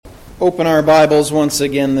open our Bibles once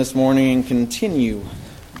again this morning and continue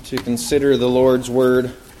to consider the Lord's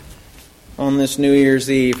Word on this New Year's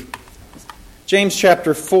Eve. James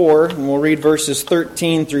chapter 4, and we'll read verses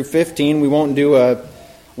 13 through 15. We won't do a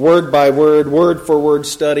word-by-word, word-for-word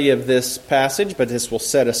study of this passage, but this will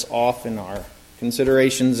set us off in our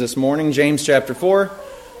considerations this morning. James chapter 4,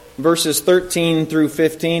 verses 13 through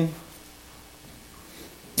 15.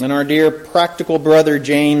 And our dear practical brother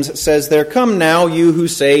James says there, "Come now, you who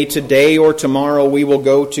say, today or tomorrow we will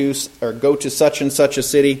go to such and such a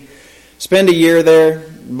city, spend a year there,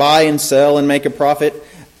 buy and sell and make a profit,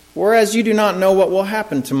 whereas you do not know what will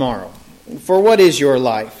happen tomorrow. For what is your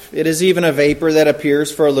life? It is even a vapor that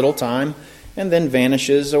appears for a little time and then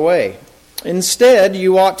vanishes away. Instead,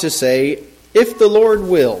 you ought to say, if the Lord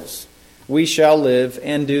wills, we shall live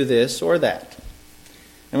and do this or that."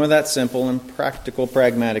 And with that simple and practical,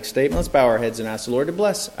 pragmatic statement, let's bow our heads and ask the Lord to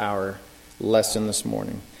bless our lesson this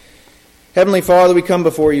morning. Heavenly Father, we come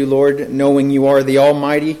before you, Lord, knowing you are the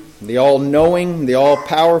Almighty, the All-Knowing, the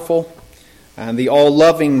All-Powerful, and the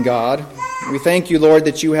All-Loving God. We thank you, Lord,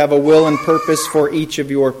 that you have a will and purpose for each of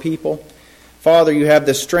your people. Father, you have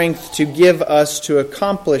the strength to give us to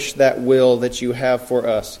accomplish that will that you have for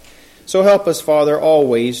us. So help us, Father,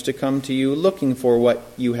 always to come to you looking for what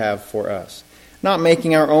you have for us. Not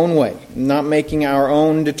making our own way, not making our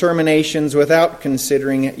own determinations without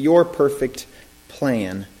considering your perfect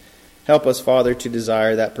plan. Help us, Father, to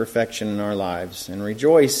desire that perfection in our lives and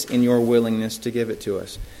rejoice in your willingness to give it to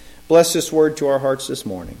us. Bless this word to our hearts this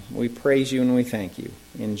morning. We praise you and we thank you.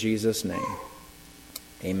 In Jesus' name,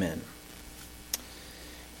 amen.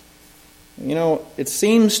 You know, it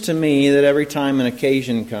seems to me that every time an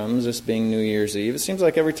occasion comes, this being New Year's Eve, it seems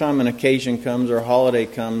like every time an occasion comes or a holiday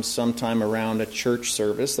comes sometime around a church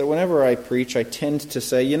service, that whenever I preach, I tend to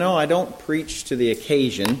say, you know, I don't preach to the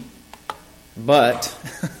occasion, but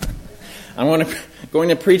I'm going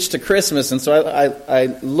to preach to Christmas. And so I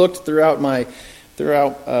looked throughout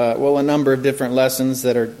a number of different lessons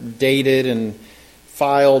that are dated and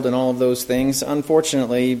filed and all of those things.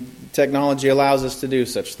 Unfortunately, technology allows us to do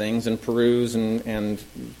such things and peruse and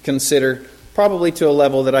consider, probably to a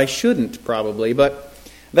level that I shouldn't probably. But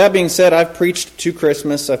that being said, I've preached to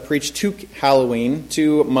Christmas, I've preached to Halloween,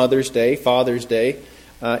 to Mother's Day, Father's Day,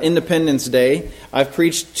 Independence Day. I've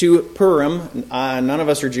preached to Purim. None of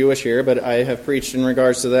us are Jewish here, but I have preached in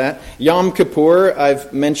regards to that. Yom Kippur,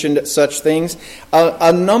 I've mentioned such things.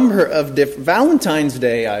 A number of different... Valentine's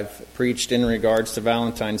Day, I've preached in regards to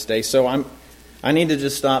Valentine's Day. So I need to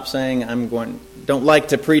just stop saying don't like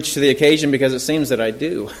to preach to the occasion, because it seems that I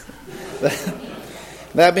do.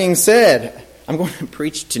 That being said, I'm going to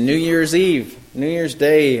preach to New Year's Eve, New Year's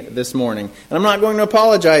Day this morning. And I'm not going to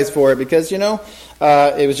apologize for it, because, it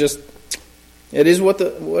is what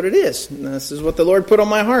it is. This is what the Lord put on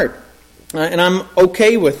my heart. And I'm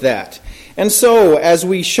okay with that. And so, as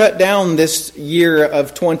we shut down this year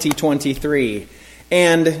of 2023,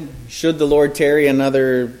 and should the Lord tarry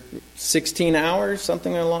another 16 hours,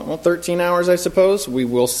 something along, 13 hours, I suppose, we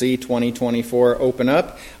will see 2024 open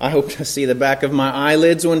up. I hope to see the back of my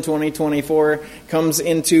eyelids when 2024 comes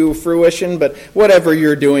into fruition, but whatever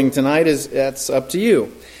you're doing tonight, that's up to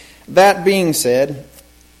you. That being said,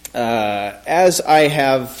 as I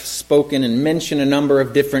have spoken and mentioned a number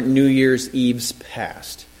of different New Year's Eves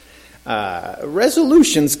past,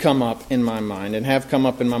 resolutions come up in my mind and have come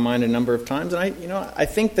up in my mind a number of times. And I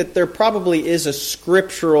think that there probably is a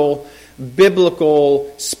scriptural,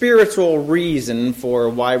 biblical, spiritual reason for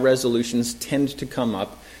why resolutions tend to come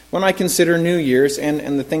up when I consider New Year's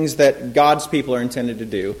and the things that God's people are intended to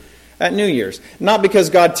do at New Year's. Not because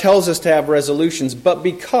God tells us to have resolutions, but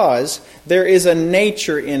because there is a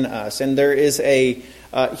nature in us, and there is a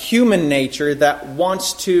human nature that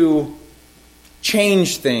wants to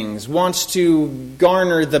change things, wants to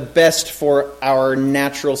garner the best for our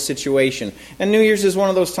natural situation. And New Year's is one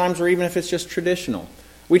of those times where even if it's just traditional,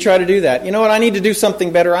 we try to do that. You know what? I need to do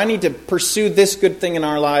something better. I need to pursue this good thing in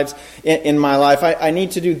our lives, in my life. I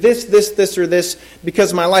need to do this, or this,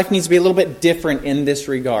 because my life needs to be a little bit different in this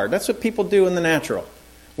regard. That's what people do in the natural.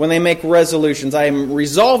 When they make resolutions, I am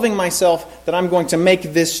resolving myself that I'm going to make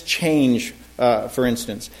this change, for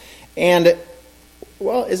instance. And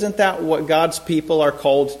well, isn't that what God's people are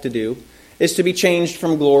called to do? Is to be changed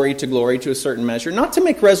from glory to a certain measure. Not to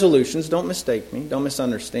make resolutions, don't mistake me, don't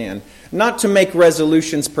misunderstand. Not to make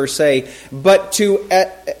resolutions per se, but to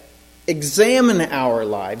examine our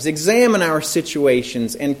lives, examine our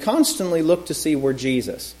situations, and constantly look to see where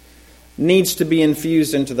Jesus needs to be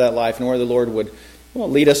infused into that life, and where the Lord would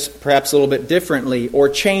lead us perhaps a little bit differently, or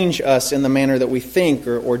change us in the manner that we think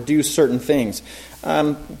or do certain things.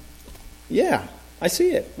 I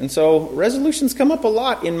see it. And so resolutions come up a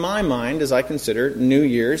lot in my mind as I consider New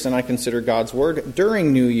Year's and I consider God's Word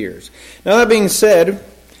during New Year's. Now that being said,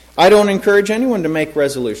 I don't encourage anyone to make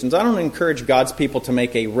resolutions. I don't encourage God's people to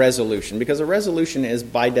make a resolution, because a resolution is,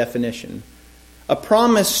 by definition, a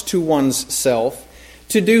promise to one's self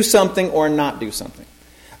to do something or not do something.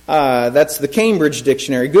 That's the Cambridge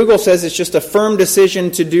Dictionary. Google says it's just a firm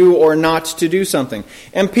decision to do or not to do something.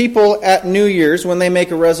 And people at New Year's, when they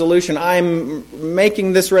make a resolution, I'm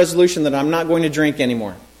making this resolution that I'm not going to drink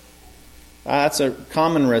anymore. That's a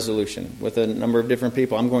common resolution with a number of different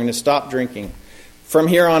people. I'm going to stop drinking from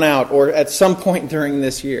here on out, or at some point during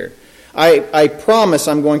this year. I promise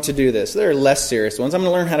I'm going to do this. There are less serious ones. I'm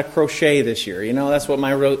going to learn how to crochet this year. That's what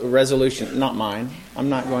my resolution, not mine. I'm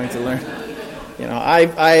not going to learn.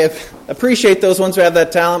 I appreciate those ones who have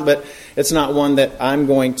that talent, but it's not one that I'm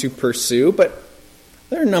going to pursue. But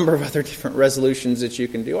there are a number of other different resolutions that you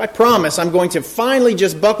can do. I promise I'm going to finally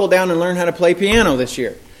just buckle down and learn how to play piano this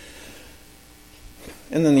year.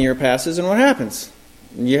 And then the year passes, and what happens?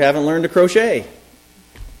 You haven't learned to crochet.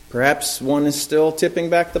 Perhaps one is still tipping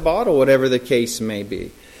back the bottle, whatever the case may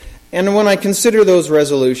be. And when I consider those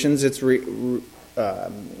resolutions, it's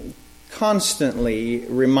constantly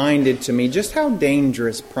reminded to me just how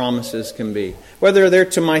dangerous promises can be, whether they're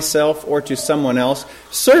to myself or to someone else.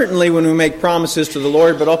 Certainly when we make promises to the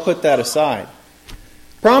Lord, but I'll put that aside.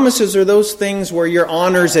 Promises are those things where your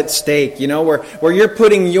honor's at stake, where you're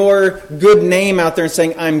putting your good name out there and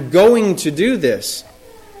saying, I'm going to do this.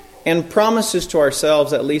 And promises to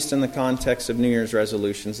ourselves, at least in the context of New Year's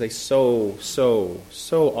resolutions, they so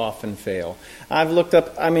often fail. I've looked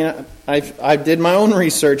up, I did my own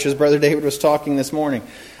research, as Brother David was talking this morning.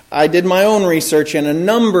 I did my own research in a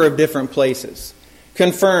number of different places.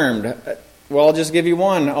 Confirmed. Well, I'll just give you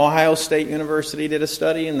one. Ohio State University did a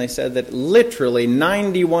study, and they said that literally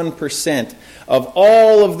 91% of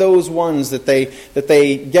all of those ones that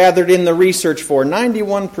they gathered in the research for,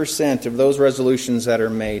 91% of those resolutions that are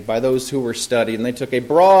made by those who were studied, and they took a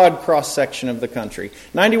broad cross-section of the country,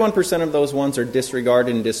 91% of those ones are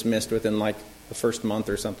disregarded and dismissed within like the first month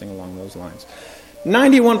or something along those lines.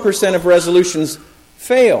 91% of resolutions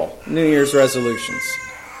fail, New Year's resolutions.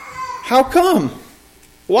 How come?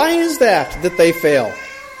 Why is that they fail?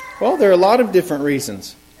 Well, there are a lot of different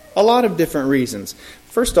reasons.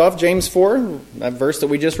 First off, James 4, that verse that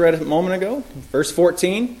we just read a moment ago, verse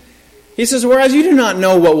 14, he says, whereas you do not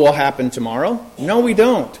know what will happen tomorrow. No, we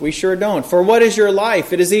don't. We sure don't. For what is your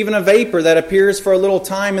life? It is even a vapor that appears for a little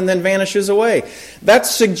time and then vanishes away. That's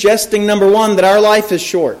suggesting, number one, that our life is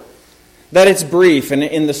short, that it's brief. And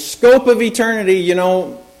in the scope of eternity,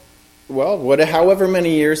 however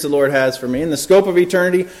many years the Lord has for me, in the scope of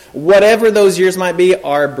eternity, whatever those years might be,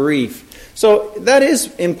 are brief. So that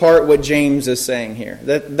is in part what James is saying here.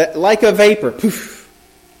 That like a vapor, poof,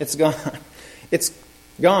 it's gone. It's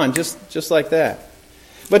gone, just like that.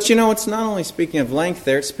 But it's not only speaking of length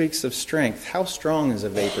there, it speaks of strength. How strong is a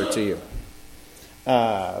vapor to you?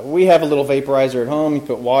 We have a little vaporizer at home. You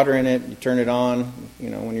put water in it, you turn it on,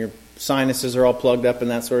 when your sinuses are all plugged up and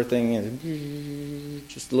that sort of thing, and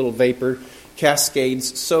just a little vapor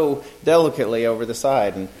cascades so delicately over the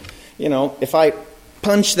side. And, if I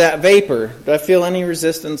punch that vapor, do I feel any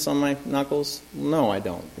resistance on my knuckles? No, I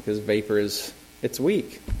don't, because vapor it's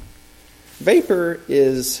weak. Vapor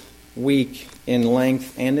is weak in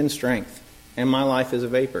length and in strength, and my life is a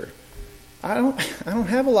vapor. I don't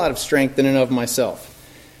have a lot of strength in and of myself.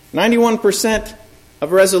 91%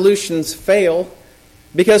 of resolutions fail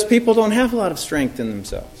because people don't have a lot of strength in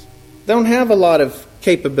themselves. They don't have a lot of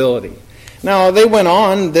capability. Now,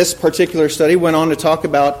 this particular study went on to talk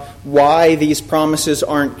about why these promises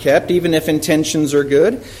aren't kept, even if intentions are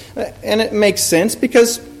good. And it makes sense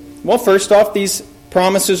because, first off, these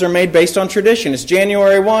promises are made based on tradition. It's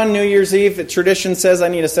January 1, New Year's Eve. The tradition says I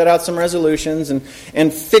need to set out some resolutions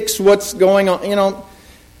and fix what's going on.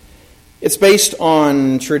 It's based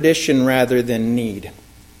on tradition rather than need.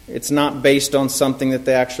 It's not based on something that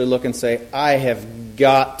they actually look and say, I have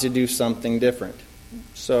got to do something different.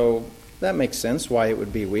 So that makes sense why it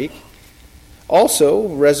would be weak. Also,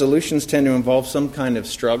 resolutions tend to involve some kind of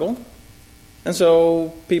struggle. And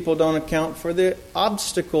so people don't account for the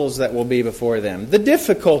obstacles that will be before them, the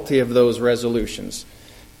difficulty of those resolutions.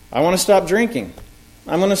 I want to stop drinking.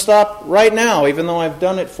 I'm going to stop right now, even though I've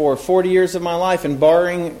done it for 40 years of my life, and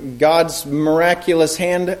barring God's miraculous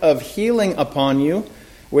hand of healing upon you,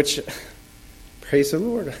 which, praise the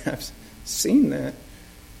Lord, I've seen that.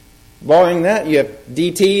 Barring that, you have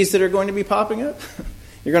DTs that are going to be popping up.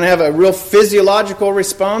 You're going to have a real physiological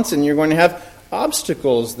response, and you're going to have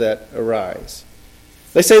obstacles that arise.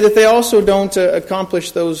 They say that they also don't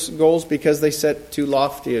accomplish those goals because they set too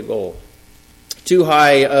lofty a goal. Too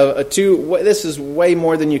high, this is way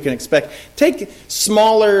more than you can expect. Take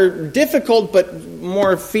smaller, difficult, but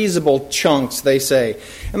more feasible chunks, they say.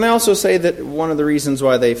 And they also say that one of the reasons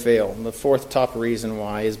why they fail, the fourth top reason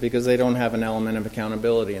why, is because they don't have an element of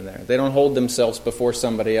accountability in there. They don't hold themselves before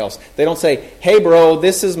somebody else. They don't say, hey bro,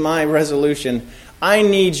 this is my resolution. I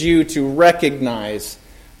need you to recognize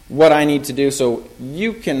what I need to do so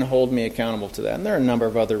you can hold me accountable to that. And there are a number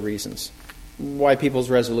of other reasons why people's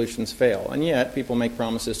resolutions fail. And yet, people make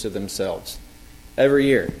promises to themselves every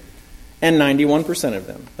year. And 91% of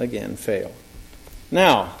them, again, fail.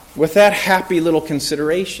 Now, with that happy little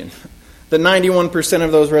consideration, the 91%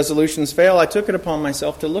 of those resolutions fail, I took it upon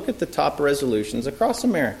myself to look at the top resolutions across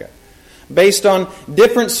America, based on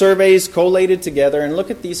different surveys collated together, and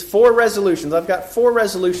look at these 4 resolutions. I've got 4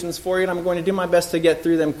 resolutions for you, and I'm going to do my best to get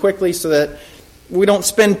through them quickly so that we don't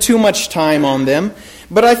spend too much time on them.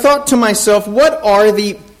 But I thought to myself, what are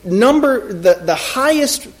the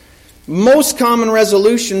highest, most common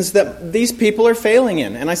resolutions that these people are failing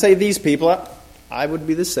in? And I say these people, I would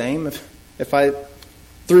be the same if I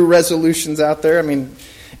threw resolutions out there. I mean,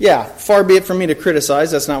 yeah, far be it from me to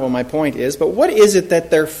criticize. That's not what my point is. But what is it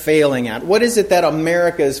that they're failing at? What is it that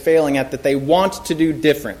America is failing at that they want to do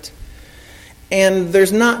different? And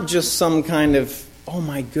there's not just some kind of, oh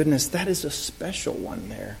my goodness, that is a special one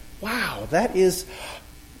there. Wow, that is...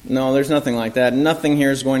 No, there's nothing like that. Nothing here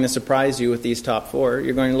is going to surprise you with these top 4.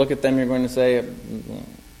 You're going to look at them, you're going to say,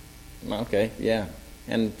 okay, yeah.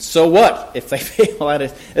 And so what if they fail at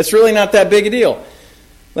it? It's really not that big a deal.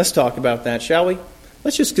 Let's talk about that, shall we?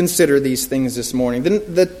 Let's just consider these things this morning.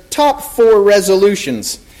 The top 4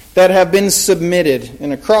 resolutions that have been submitted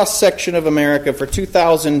in a cross-section of America for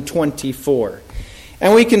 2024.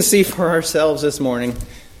 And we can see for ourselves this morning,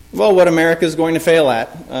 well, what America is going to fail at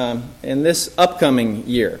in this upcoming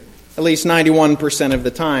year. At least 91% of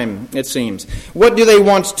the time, it seems. What do they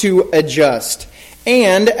want to adjust?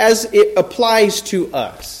 And as it applies to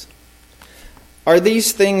us, are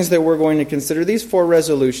these things that we're going to consider, these 4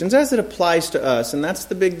 resolutions, as it applies to us, and that's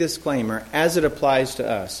the big disclaimer, as it applies to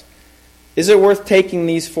us, is it worth taking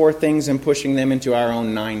these 4 things and pushing them into our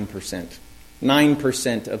own 9%?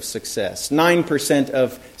 9% of success. 9%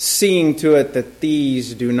 of seeing to it that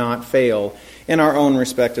these do not fail in our own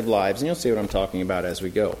respective lives. And you'll see what I'm talking about as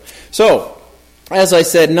we go. So, as I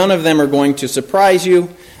said, none of them are going to surprise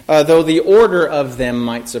you. Though the order of them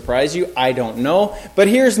might surprise you, I don't know. But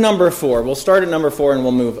here's number 4. We'll start at number 4 and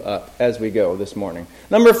we'll move up as we go this morning.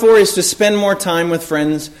 Number 4 is to spend more time with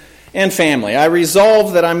friends and family. I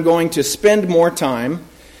resolve that I'm going to spend more time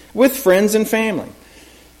with friends and family.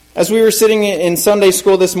 As we were sitting in Sunday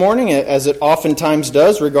school this morning, as it oftentimes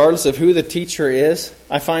does, regardless of who the teacher is,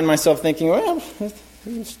 I find myself thinking, well,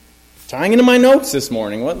 it's tying into my notes this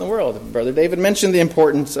morning. What in the world? Brother David mentioned the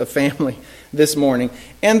importance of family this morning.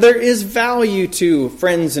 And there is value to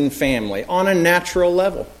friends and family on a natural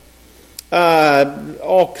level.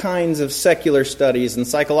 All kinds of secular studies and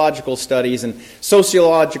psychological studies and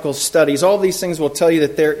sociological studies, all these things will tell you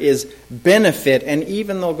that there is benefit, and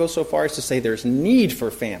even they'll go so far as to say there's need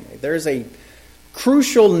for family. There's a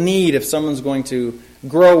crucial need if someone's going to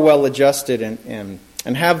grow well-adjusted and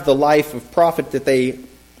have the life of profit that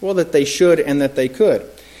they should and that they could.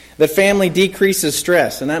 That family decreases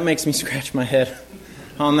stress, and that makes me scratch my head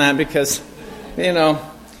on that because,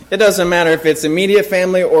 it doesn't matter if it's immediate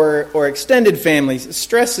family or extended family.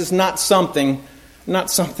 Stress is not something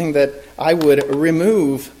that I would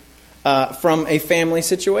remove from a family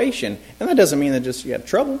situation. And that doesn't mean that just you have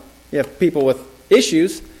trouble. You have people with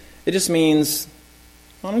issues. It just means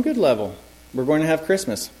on a good level. We're going to have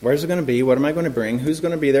Christmas. Where's it going to be? What am I going to bring? Who's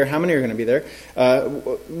going to be there? How many are going to be there?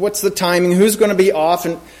 What's the timing? Who's going to be off?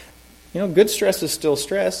 And good stress is still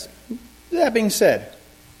stress. That being said,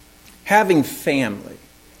 having family,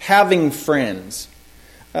 having friends,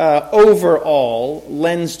 overall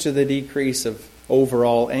lends to the decrease of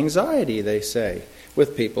overall anxiety, they say,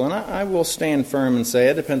 with people. And I will stand firm and say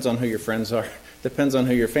it depends on who your friends are. Depends on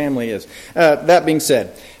who your family is. That being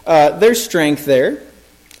said, there's strength there.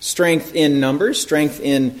 Strength in numbers. Strength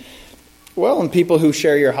in people who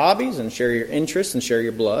share your hobbies and share your interests and share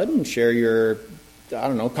your blood and share your,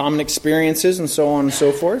 common experiences and so on and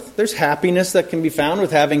so forth. There's happiness that can be found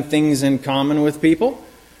with having things in common with people.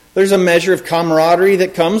 There's a measure of camaraderie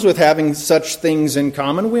that comes with having such things in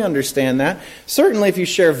common. We understand that. Certainly if you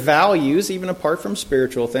share values, even apart from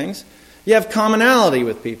spiritual things, you have commonality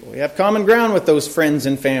with people. You have common ground with those friends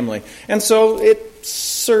and family. And so it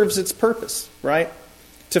serves its purpose, right?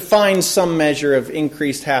 To find some measure of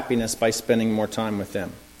increased happiness by spending more time with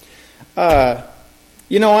them.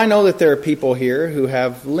 I know that there are people here who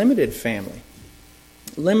have limited family,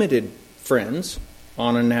 limited friends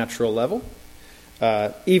on a natural level.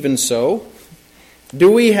 Even so,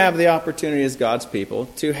 do we have the opportunity as God's people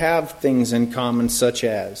to have things in common such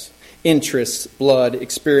as interests, blood,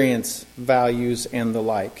 experience, values, and the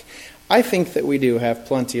like? I think that we do have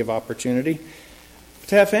plenty of opportunity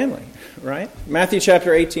to have family, right? Matthew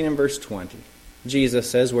chapter 18 and verse 20. Jesus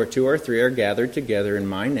says, "Where 2 or 3 are gathered together in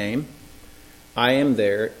my name, I am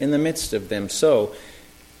there in the midst of them." So,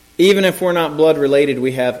 even if we're not blood related,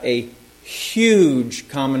 we have a huge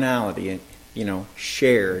commonality,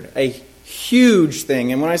 shared. A huge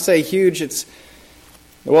thing. And when I say huge, it's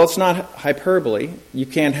not hyperbole. You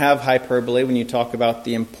can't have hyperbole when you talk about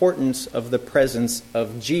the importance of the presence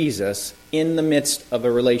of Jesus in the midst of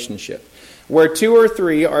a relationship. Where 2 or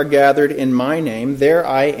 3 are gathered in my name, there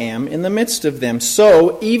I am in the midst of them.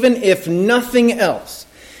 So, even if nothing else,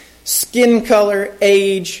 skin color,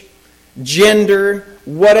 age, gender,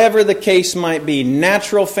 whatever the case might be,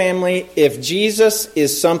 natural family, if Jesus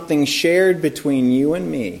is something shared between you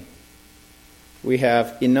and me, we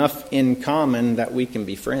have enough in common that we can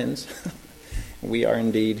be friends. We are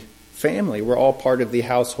indeed family. We're all part of the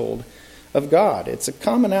household of God. It's a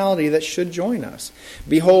commonality that should join us.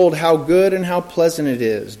 "Behold, how good and how pleasant it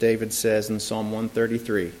is," David says in Psalm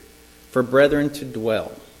 133, "for brethren to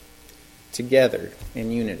dwell together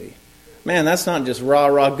in unity." Man, that's not just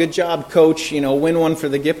rah-rah, good job, coach, win one for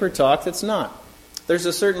the Gipper talk. That's not. There's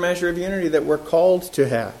a certain measure of unity that we're called to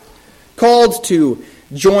have. Called to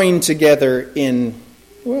join together in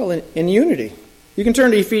unity. You can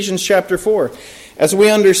turn to Ephesians chapter 4. As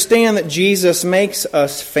we understand that Jesus makes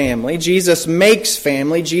us family, Jesus makes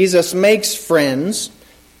friends,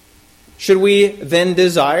 should we then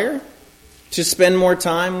desire to spend more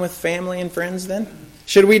time with family and friends then?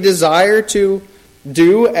 Should we desire to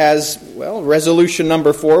do as, resolution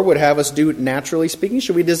number 4 would have us do naturally speaking?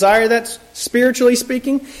 Should we desire that spiritually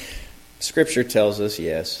speaking? Scripture tells us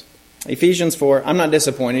yes. Ephesians 4, I'm not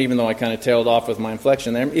disappointed, even though I kind of tailed off with my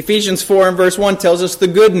inflection there. Ephesians 4 and verse 1 tells us the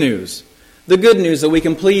good news. The good news that we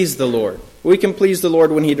can please the Lord. We can please the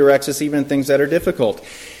Lord when He directs us, even in things that are difficult.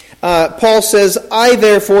 Paul says, "I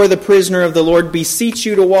therefore, the prisoner of the Lord, beseech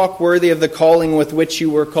you to walk worthy of the calling with which you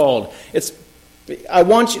were called." I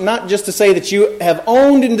want you not just to say that you have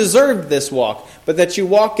owned and deserved this walk, but that you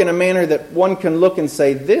walk in a manner that one can look and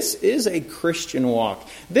say, this is a Christian walk.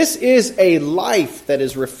 This is a life that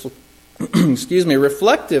is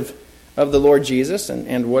reflective of the Lord Jesus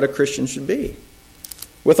and what a Christian should be.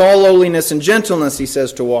 "With all lowliness and gentleness," he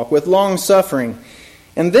says to walk, "with long suffering."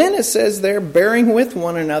 And then it says there, "bearing with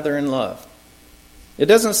one another in love." It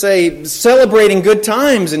doesn't say celebrating good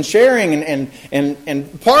times and sharing and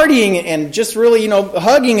partying and just really,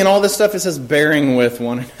 hugging and all this stuff. It says bearing with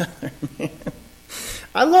one another.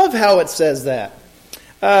 I love how it says that.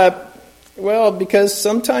 Because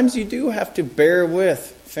sometimes you do have to bear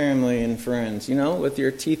with family and friends, with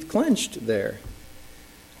your teeth clenched there.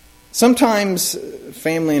 Sometimes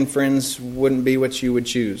family and friends wouldn't be what you would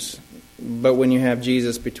choose. But when you have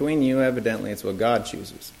Jesus between you, evidently it's what God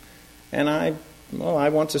chooses. And I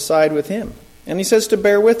want to side with Him. And He says to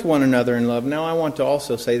bear with one another in love. Now I want to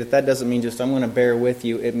also say that doesn't mean just I'm going to bear with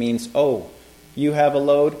you. It means, you have a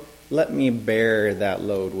load, let me bear that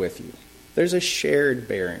load with you. There's a shared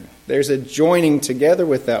bearing. There's a joining together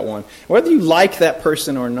with that one. Whether you like that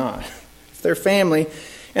person or not. If they're family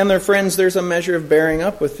and they're friends, there's a measure of bearing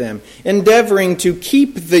up with them. Endeavoring to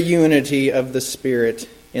keep the unity of the Spirit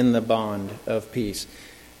in the bond of peace.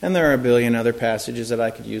 And there are a billion other passages that I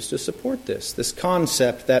could use to support this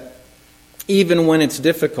concept that even when it's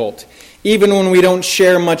difficult, even when we don't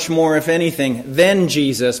share much more, if anything, than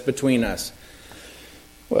Jesus between us,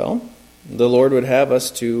 the Lord would have us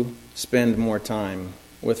to spend more time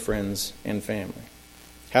with friends and family.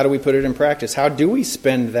 How do we put it in practice? How do we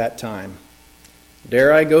spend that time?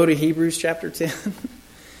 Dare I go to Hebrews chapter 10?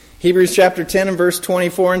 Hebrews chapter 10 and verse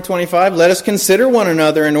 24 and 25. "Let us consider one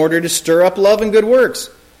another in order to stir up love and good works,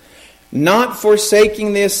 not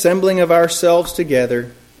forsaking the assembling of ourselves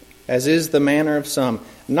together, as is the manner of some."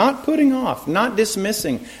 Not putting off, not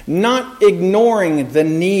dismissing, not ignoring the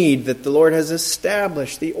need that the Lord has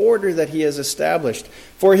established, the order that He has established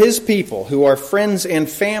for His people who are friends and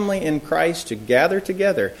family in Christ to gather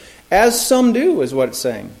together, as some do, is what it's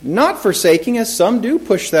saying. Not forsaking, as some do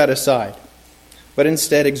push that aside, but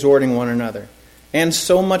instead exhorting one another. And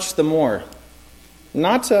so much the more.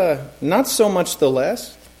 Not so much the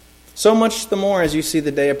less. So much the more as you see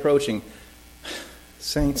the day approaching.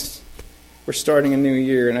 Saints, we're starting a new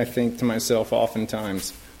year, and I think to myself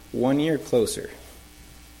oftentimes, 1 year closer.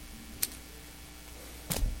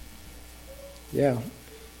 Yeah,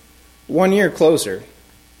 1 year closer.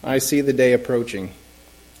 I see the day approaching.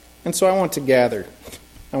 And so I want to gather.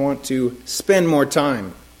 I want to spend more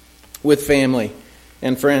time with family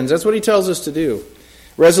and friends. That's what he tells us to do.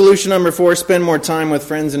 Resolution number 4, spend more time with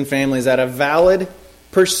friends and family. Is that a valid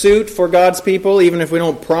pursuit for God's people, even if we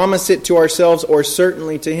don't promise it to ourselves or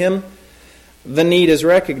certainly to Him? The need is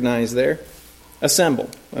recognized there. Assemble.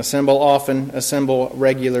 Assemble often. Assemble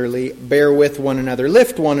regularly. Bear with one another.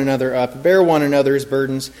 Lift one another up. Bear one another's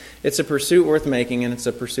burdens. It's a pursuit worth making, and it's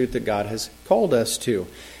a pursuit that God has called us to.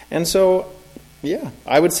 And so, yeah,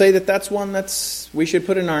 I would say that that's one we should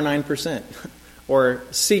put in our 9%, or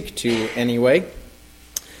seek to anyway.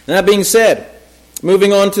 And that being said,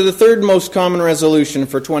 moving on to the third most common resolution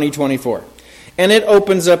for 2024. And it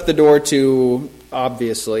opens up the door to,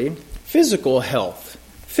 obviously, physical health.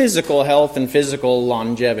 Physical health and physical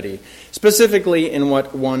longevity, specifically in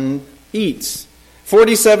what one eats.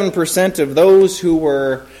 47% of those who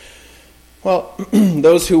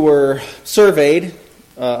were surveyed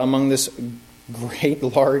among this great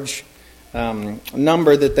large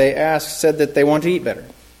number that they asked said that they want to eat better.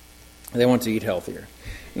 They want to eat healthier.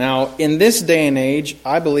 Now, in this day and age,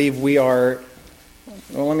 I believe we are,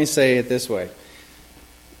 well, let me say it this way.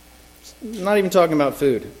 Not even talking about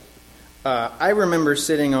food. I remember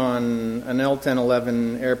sitting on an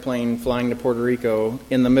L-1011 airplane flying to Puerto Rico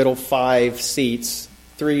in the middle 5 seats,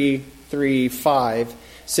 3, 5,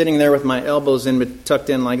 sitting there with my elbows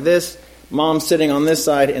tucked in like this, Mom sitting on this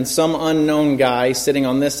side, and some unknown guy sitting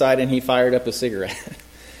on this side, and he fired up a cigarette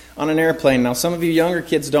on an airplane. Now, some of you younger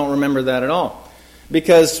kids don't remember that at all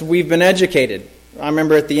because we've been educated. I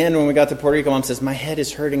remember at the end when we got to Puerto Rico, Mom says, my head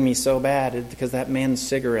is hurting me so bad because that man's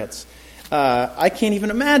cigarettes. I can't even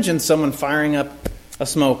imagine someone firing up a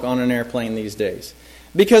smoke on an airplane these days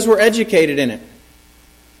because we're educated in it.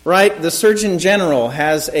 Right? The Surgeon General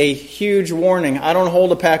has a huge warning. I don't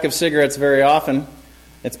hold a pack of cigarettes very often.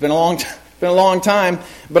 It's been a long time,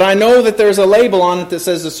 but I know that there's a label on it that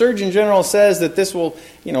says the Surgeon General says that this will,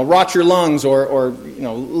 rot your lungs or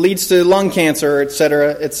leads to lung cancer,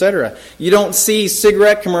 etc., etc. You don't see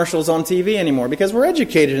cigarette commercials on TV anymore because we're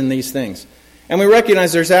educated in these things. And we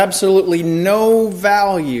recognize there's absolutely no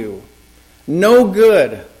value, no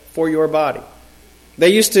good for your body. They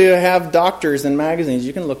used to have doctors in magazines.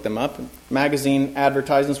 You can look them up. Magazine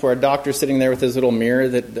advertisements where a doctor's sitting there with his little mirror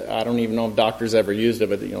that I don't even know if doctors ever used it,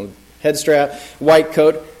 but head strap, white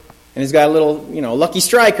coat, and he's got a little, lucky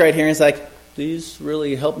strike right here. And he's like, these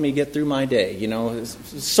really help me get through my day,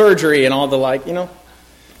 surgery and all the like,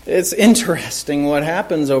 It's interesting what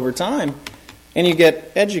happens over time. And you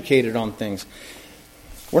get educated on things.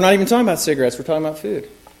 We're not even talking about cigarettes. We're talking about food.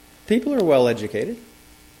 People are well educated.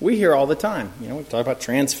 We hear all the time. We talk about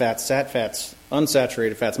trans fats, sat fats,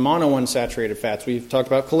 unsaturated fats, monounsaturated fats. We've talked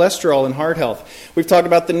about cholesterol and heart health. We've talked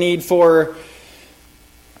about the need for,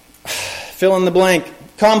 fill in the blank,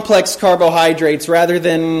 complex carbohydrates rather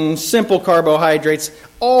than simple carbohydrates.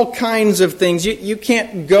 All kinds of things. You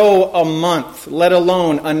can't go a month, let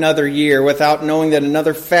alone another year, without knowing that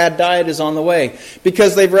another fad diet is on the way.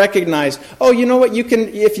 Because they've recognized, you know what,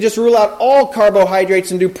 if you just rule out all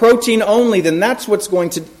carbohydrates and do protein only, then that's what's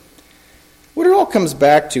going to... What it all comes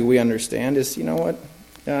back to, we understand, is,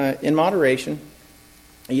 in moderation,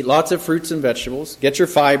 eat lots of fruits and vegetables, get your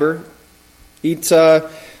fiber, eat...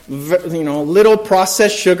 little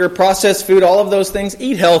processed sugar, processed food, all of those things.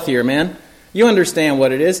 Eat healthier, man. You understand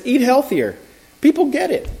what it is. Eat healthier. People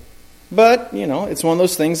get it. But, it's one of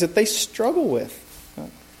those things that they struggle with.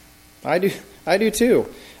 I do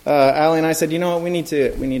too. Allie and I said, what, we need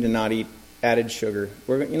to not eat added sugar.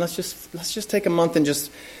 Let's just take a month and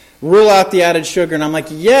just rule out the added sugar. And I'm like,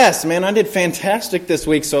 yes, man, I did fantastic this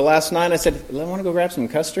week. So last night I said, I want to go grab some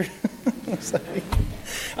custard.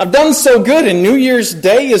 I've done so good, and New Year's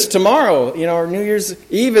Day is tomorrow, or New Year's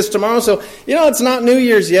Eve is tomorrow. So, it's not New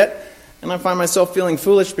Year's yet. And I find myself feeling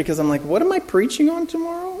foolish because I'm like, what am I preaching on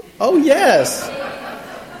tomorrow? Oh, yes.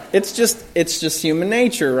 It's just human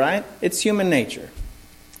nature, right? It's human nature.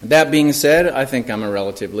 That being said, I think I'm a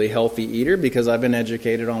relatively healthy eater because I've been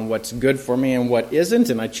educated on what's good for me and what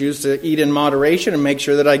isn't, and I choose to eat in moderation and make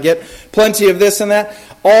sure that I get plenty of this and that.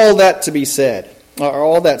 All that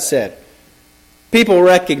said, people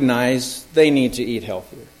recognize they need to eat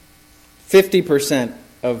healthier. 50%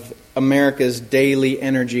 of America's daily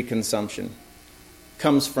energy consumption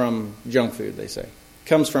comes from junk food, they say.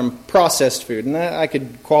 Comes from processed food. And I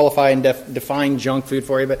could qualify and define junk food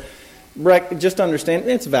for you, but just understand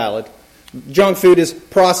it's valid. Junk food is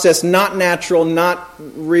processed, not natural, not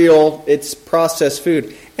real. It's processed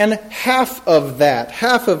food. And half of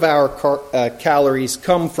our calories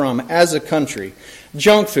come from, as a country,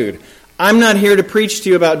 junk food. I'm not here to preach to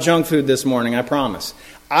you about junk food this morning, I promise.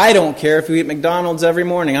 I don't care if you eat McDonald's every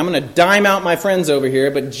morning. I'm going to dime out my friends over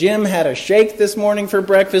here, but Jim had a shake this morning for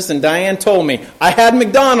breakfast, and Diane told me I had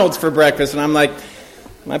McDonald's for breakfast, and I'm like,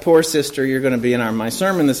 my poor sister, you're going to be in my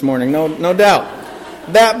sermon this morning, no doubt.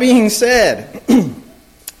 That being said,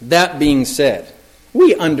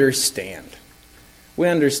 we understand. We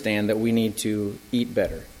understand that we need to eat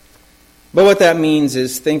better. But what that means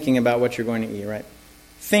is thinking about what you're going to eat, right?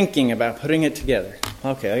 Thinking about putting it together.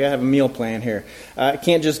 Okay, I gotta have a meal plan here. I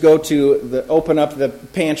can't just go to open up the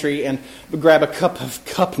pantry and grab a cup of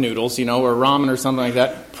cup noodles, or ramen or something like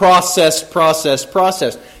that. Processed.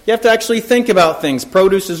 You have to actually think about things.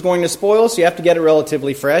 Produce is going to spoil, so you have to get it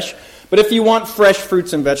relatively fresh. But if you want fresh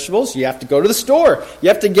fruits and vegetables, you have to go to the store. You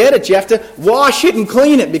have to get it. You have to wash it and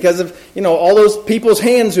clean it because of, all those people's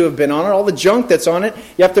hands who have been on it, all the junk that's on it.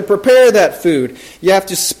 You have to prepare that food. You have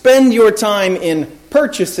to spend your time in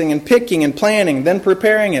purchasing and picking and planning, then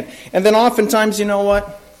preparing it. And then oftentimes, you know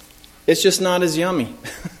what? It's just not as yummy.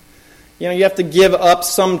 You have to give up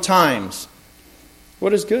sometimes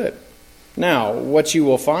what is good. Now, what you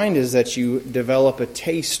will find is that you develop a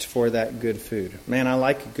taste for that good food. Man, I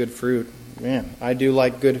like good fruit. Man, I do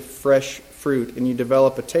like good fresh fruit, and you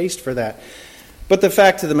develop a taste for that. But the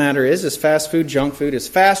fact of the matter is fast food, junk food is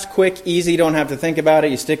fast, quick, easy. You don't have to think about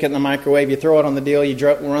it. You stick it in the microwave, you throw it on the deal, you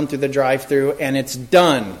run through the drive-thru, and it's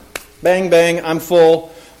done. Bang, bang, I'm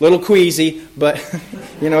full. Little queasy, but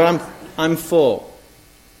I'm full.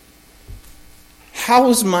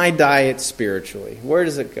 How's my diet spiritually? Where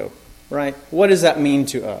does it go? Right? What does that mean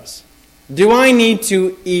to us? Do I need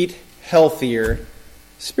to eat healthier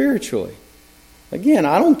spiritually? Again,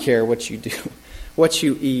 I don't care what you do, what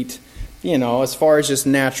you eat, as far as just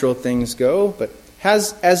natural things go. But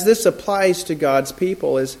as this applies to God's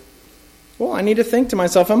people I need to think to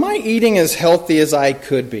myself, am I eating as healthy as I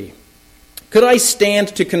could be? Could I stand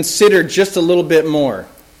to consider just a little bit more?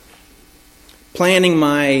 Planning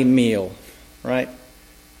my meal, right?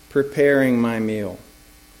 Preparing my meal.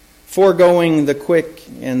 Foregoing the quick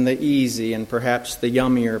and the easy and perhaps the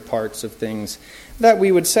yummier parts of things that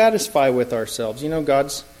we would satisfy with ourselves.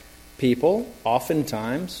 God's people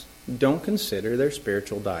oftentimes don't consider their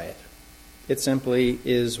spiritual diet. It simply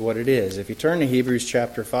is what it is. If you turn to Hebrews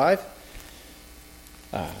chapter 5,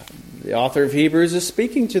 the author of Hebrews is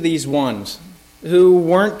speaking to these ones who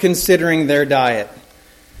weren't considering their diet.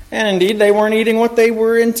 And indeed, they weren't eating what they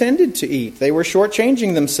were intended to eat. They were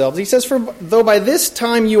shortchanging themselves. He says, "For though by this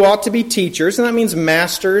time you ought to be teachers," and that means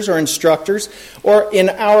masters or instructors, or in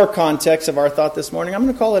our context of our thought this morning, I'm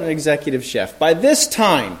going to call it an executive chef. By this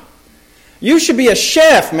time, you should be a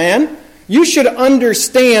chef, man. You should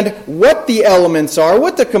understand what the elements are,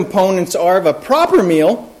 what the components are of a proper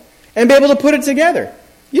meal, and be able to put it together.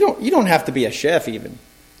 You don't have to be a chef even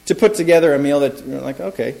to put together a meal that you're like,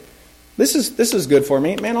 okay, This is good for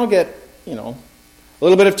me. Man, I'll get, a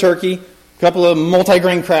little bit of turkey, a couple of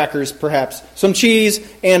multigrain crackers perhaps, some cheese,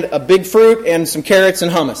 and a big fruit, and some carrots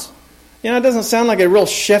and hummus. It doesn't sound like a real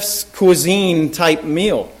chef's cuisine type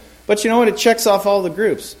meal. But you know what? It checks off all the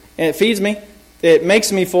groups. And it feeds me, it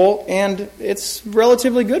makes me full, and it's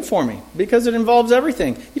relatively good for me because it involves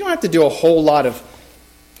everything. You don't have to do a whole lot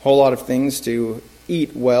of things to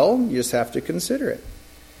eat well. You just have to consider it.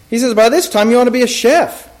 He says, by this time you ought to be a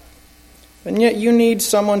chef. And yet you need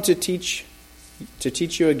someone to teach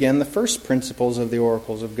you again the first principles of the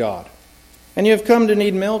oracles of God. And you have come to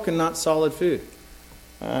need milk and not solid food.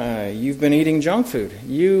 You've been eating junk food.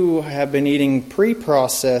 You have been eating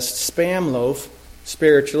pre-processed Spam loaf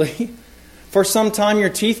spiritually. For some time your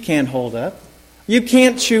teeth can't hold up. You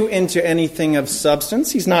can't chew into anything of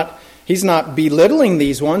substance. He's not belittling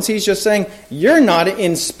these ones. He's just saying you're not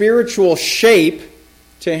in spiritual shape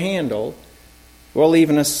to handle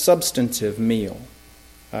even a substantive meal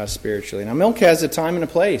spiritually. Now, milk has a time and a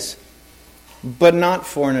place, but not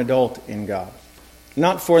for an adult in God,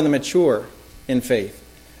 not for the mature in faith.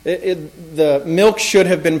 The milk should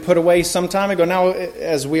have been put away some time ago. Now,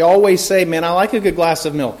 as we always say, man, I like a good glass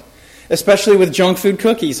of milk, especially with junk food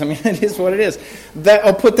cookies. I mean, it is what it is.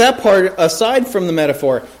 I'll put that part aside from the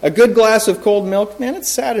metaphor. A good glass of cold milk, man, it's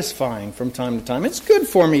satisfying from time to time. It's good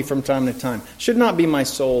for me from time to time. Should not be my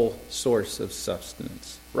sole source of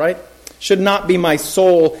sustenance, right? Should not be my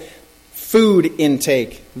sole food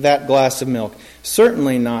intake, that glass of milk.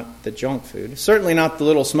 Certainly not the junk food. Certainly not the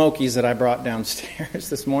little Smokies that I brought downstairs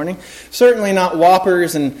this morning. Certainly not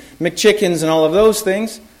Whoppers and McChickens and all of those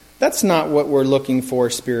things. That's not what we're looking for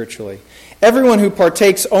spiritually. Everyone who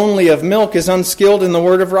partakes only of milk is unskilled in the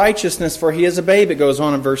word of righteousness, for he is a babe, it goes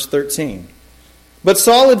on in verse 13. But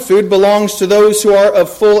solid food belongs to those who are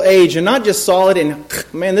of full age, and not just solid in,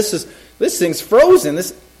 man, this this thing's frozen.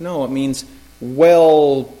 No, it means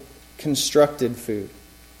well-constructed food,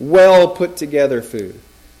 well-put-together food.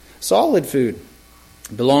 Solid food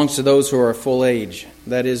belongs to those who are full age,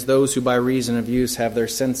 that is, those who by reason of use have their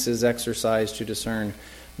senses exercised to discern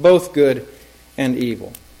both good and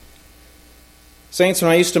evil. Saints,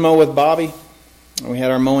 when I used to mow with Bobby, we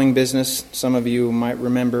had our mowing business. Some of you might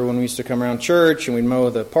remember when we used to come around church and we'd mow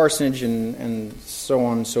the parsonage and so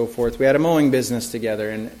on and so forth. We had a mowing business together,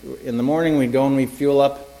 and in the morning we'd go and we'd fuel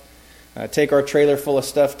up, take our trailer full of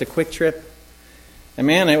stuff to Quick Trip. And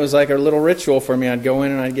man, it was like a little ritual for me. I'd go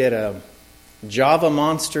in and I'd get a Java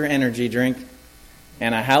Monster energy drink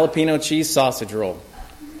and a jalapeno cheese sausage roll.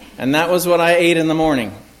 And that was what I ate in the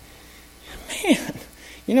morning. Man,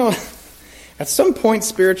 you know, at some point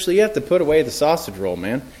spiritually you have to put away the sausage roll,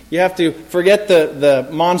 man. You have to forget the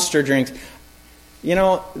monster drinks. You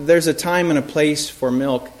know, there's a time and a place for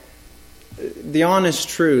milk. The honest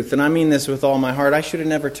truth, and I mean this with all my heart, I should have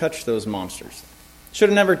never touched those monsters. Should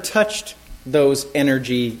have never touched those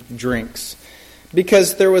energy drinks,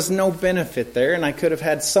 because there was no benefit there, and I could have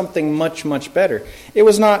had something much, much better. It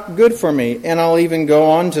was not good for me, and I'll even go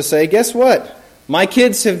on to say, guess what? My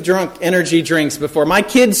kids have drunk energy drinks before. My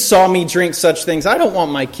kids saw me drink such things. I don't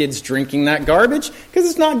want my kids drinking that garbage, because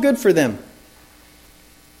it's not good for them.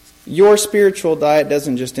 Your spiritual diet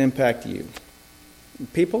doesn't just impact you.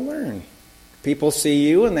 People learn. People see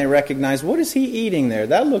you, and they recognize, what is he eating there?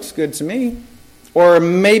 That looks good to me. Or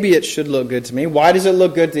maybe it should look good to me. Why does it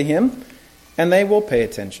look good to him? And they will pay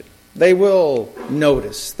attention. They will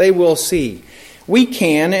notice. They will see. We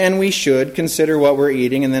can and we should consider what we're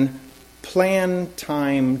eating and then plan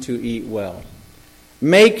time to eat well.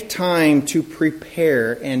 Make time to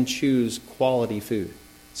prepare and choose quality food,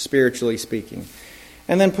 spiritually speaking.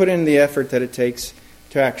 And then put in the effort that it takes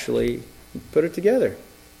to actually put it together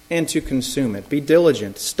and to consume it. Be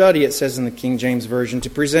diligent. Study, it says in the King James Version, to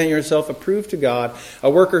present yourself approved to God, a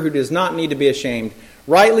worker who does not need to be ashamed,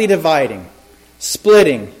 rightly dividing,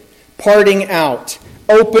 splitting, parting out,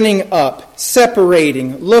 opening up,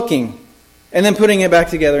 separating, looking, and then putting it back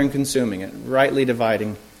together and consuming it, rightly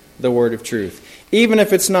dividing the word of truth. Even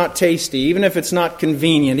if it's not tasty, even if it's not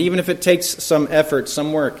convenient, even if it takes some effort,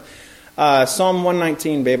 some work. Psalm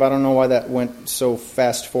 119, babe, I don't know why that went so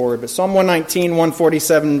fast forward, but Psalm 119,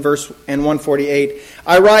 147, verse and 148.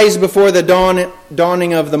 I rise before the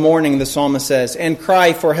dawning of the morning, the psalmist says, and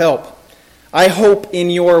cry for help. I hope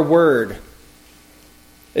in your word.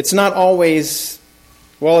 It's not always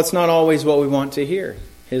what we want to hear,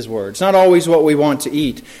 his word. It's not always what we want to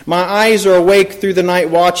eat. My eyes are awake through the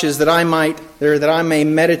night watches that I may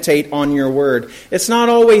meditate on your word. It's not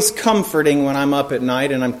always comforting when I'm up at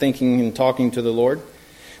night and I'm thinking and talking to the Lord.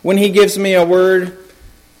 When he gives me a word,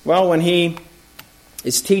 when he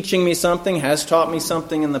is teaching me something, has taught me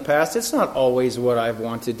something in the past, it's not always what I've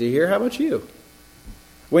wanted to hear. How about you?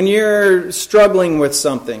 When you're struggling with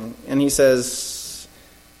something and he says,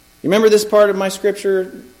 you remember this part of my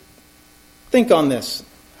scripture? Think on this.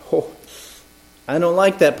 Oh, I don't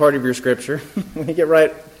like that part of your scripture. When you get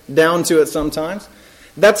right down to it sometimes.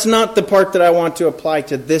 That's not the part that I want to apply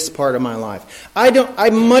to this part of my life. I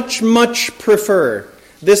much, much prefer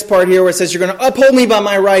this part here where it says you're going to uphold me by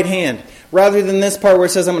my right hand, rather than this part where it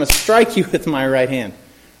says I'm going to strike you with my right hand.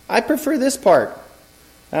 I prefer this part.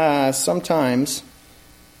 Sometimes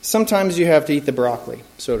you have to eat the broccoli,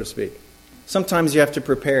 so to speak. Sometimes you have to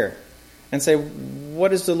prepare and say,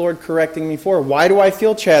 what is the Lord correcting me for? Why do I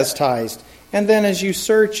feel chastised? And then as you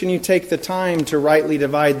search and you take the time to rightly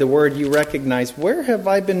divide the word, you recognize, where have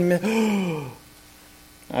I been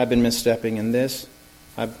I've been misstepping in this.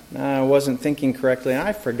 I wasn't thinking correctly, and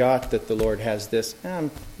I forgot that the Lord has this.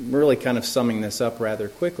 I'm really kind of summing this up rather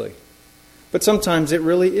quickly. But sometimes it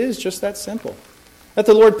really is just that simple. That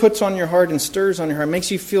the Lord puts on your heart and stirs on your heart,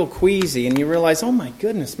 makes you feel queasy, and you realize, oh my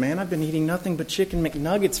goodness, man, I've been eating nothing but chicken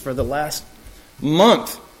McNuggets for the last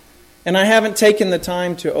month. And I haven't taken the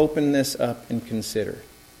time to open this up and consider.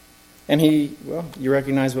 And you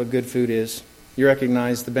recognize what good food is. You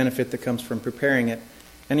recognize the benefit that comes from preparing it.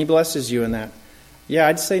 And he blesses you in that. Yeah,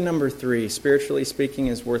 I'd say number 3, spiritually speaking,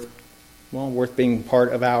 is worth being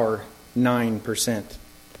part of our 9%.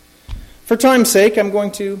 For time's sake, I'm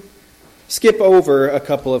going to skip over a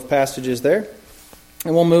couple of passages there.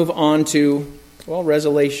 And we'll move on to,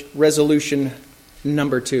 resolution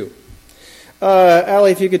number 2.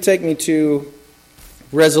 Allie, if you could take me to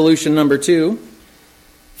resolution number 2.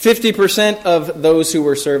 50% of those who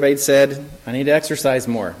were surveyed said, I need to exercise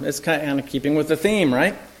more. It's kind of keeping with the theme,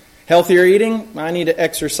 right? Healthier eating, I need to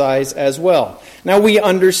exercise as well. Now, we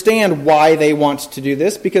understand why they want to do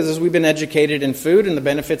this, because as we've been educated in food and the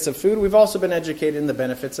benefits of food, we've also been educated in the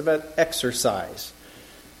benefits of exercise.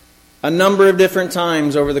 A number of different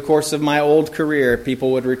times over the course of my old career,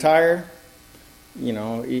 people would retire.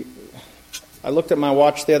 I looked at my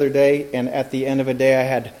watch the other day, and at the end of a day, I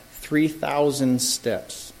had 3,000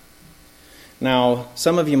 steps. Now,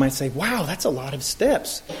 some of you might say, wow, that's a lot of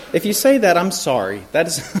steps. If you say that, I'm sorry. That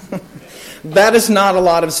is not a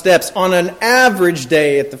lot of steps. On an average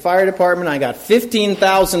day at the fire department, I got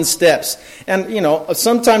 15,000 steps. And,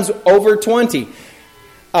 sometimes over 20.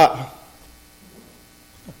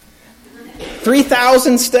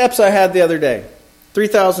 3,000 steps I had the other day.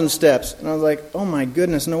 3,000 steps. And I was like, oh my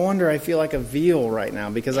goodness, no wonder I feel like a veal right now,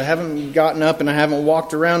 because I haven't gotten up and I haven't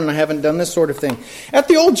walked around and I haven't done this sort of thing. At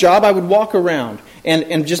the old job, I would walk around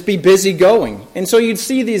and just be busy going. And so you'd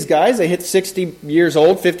see these guys, they hit 60 years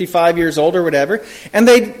old, 55 years old or whatever, and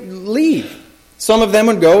they'd leave. Some of them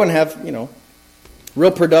would go and have,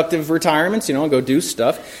 real productive retirements, and go do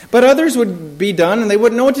stuff. But others would be done and they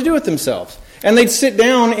wouldn't know what to do with themselves. And they'd sit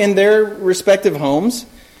down in their respective homes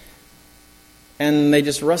and they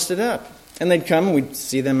just rusted up. And they'd come and we'd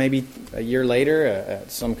see them maybe a year later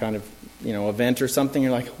at some kind of, event or something.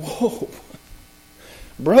 You're like, whoa,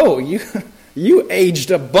 bro, you aged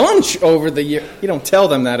a bunch over the year. You don't tell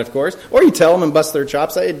them that, of course. Or you tell them and bust their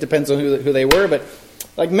chops. It depends on who they were. But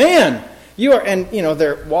like, man, you are, and,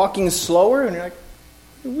 they're walking slower. And you're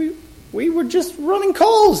like, we were just running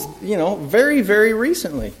calls, very, very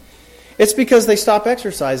recently. It's because they stop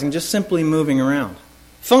exercising, just simply moving around.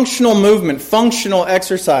 Functional movement, functional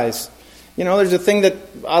exercise. There's a thing that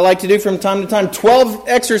I like to do from time to time. 12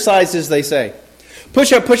 exercises, they say.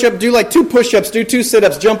 Push up, do like 2 push-ups, do 2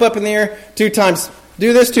 sit-ups, jump up in the air 2 times,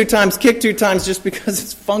 do this 2 times, kick 2 times, just because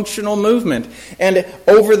it's functional movement. And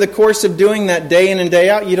over the course of doing that day in and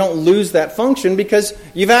day out, you don't lose that function because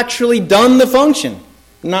you've actually done the function,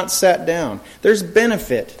 not sat down. There's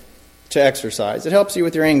benefit to exercise. It helps you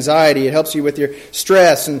with your anxiety. It helps you with your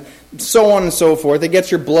stress and so on and so forth. It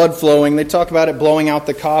gets your blood flowing. They talk about it blowing out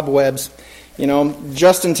the cobwebs.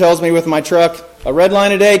 Justin tells me with my truck, a red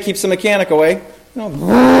line a day keeps the mechanic away.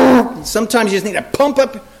 Sometimes you just need to pump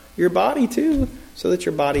up your body too so that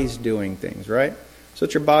your body's doing things, right? So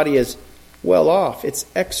that your body is well off. It's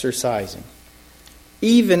exercising.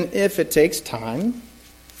 Even if it takes time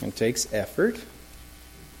and takes effort,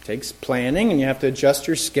 takes planning, and you have to adjust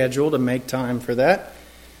your schedule to make time for that.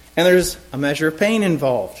 And there's a measure of pain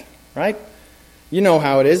involved, right? You know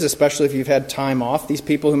how it is, especially if you've had time off. These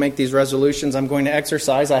people who make these resolutions, I'm going to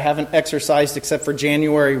exercise. I haven't exercised except for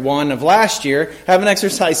January 1 of last year. Haven't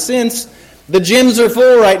exercised since. The gyms are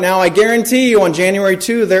full right now. I guarantee you on January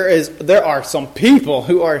 2, there are some people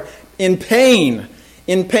who are in pain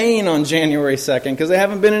on January 2nd because they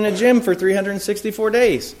haven't been in a gym for 364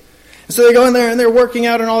 days. So they go in there and they're working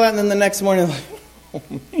out and all that, and then the next morning they're like, oh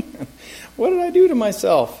man, what did I do to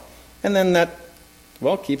myself? And then that,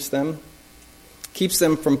 keeps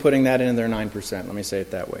them from putting that into their 9%. Let me say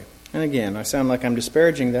it that way. And again, I sound like I'm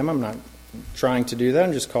disparaging them. I'm not trying to do that.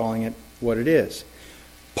 I'm just calling it what it is.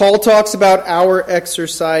 Paul talks about our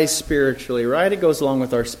exercise spiritually, right? It goes along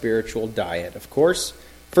with our spiritual diet, of course.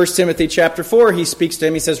 1 Timothy chapter 4, he speaks to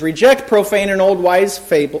him. He says, reject profane and old wives'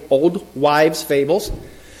 fables.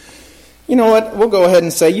 You know what? We'll go ahead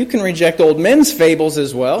and say you can reject old men's fables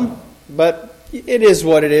as well, but it is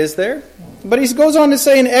what it is there. But he goes on to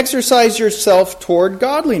say, and exercise yourself toward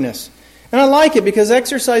godliness. And I like it because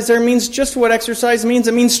exercise there means just what exercise means.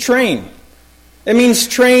 It means train. It means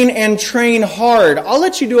train and train hard. I'll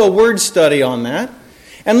let you do a word study on that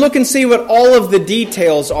and look and see what all of the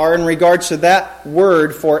details are in regards to that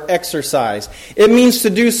word for exercise. It means to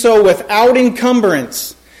do so without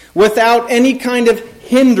encumbrance, without any kind of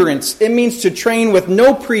hindrance. It means to train with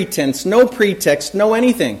no pretense, no pretext, no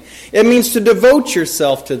anything. It means to devote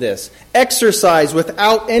yourself to this. Exercise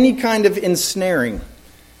without any kind of ensnaring.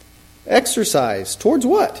 Exercise towards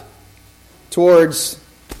what? Towards,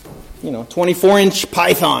 24-inch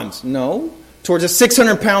pythons. No. Towards a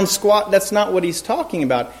 600-pound squat. That's not what he's talking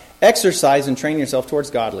about. Exercise and train yourself towards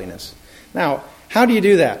godliness. Now, how do you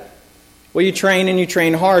do that? Well, you train and you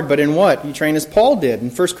train hard, but in what? You train as Paul did. In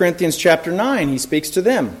 1 Corinthians chapter 9, he speaks to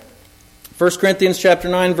them. 1 Corinthians chapter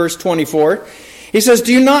 9, verse 24. He says,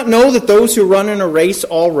 do you not know that those who run in a race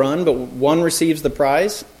all run, but one receives the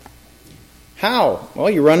prize? How? Well,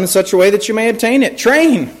 you run in such a way that you may obtain it.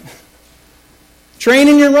 Train. Train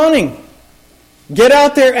in your running. Get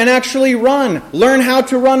out there and actually run. Learn how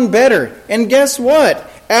to run better. And guess what?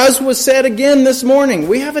 As was said again this morning,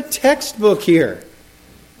 we have a textbook here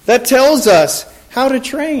that tells us how to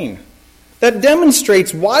train. That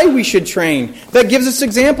demonstrates why we should train. That gives us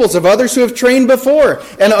examples of others who have trained before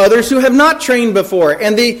and others who have not trained before.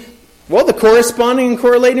 And the corresponding and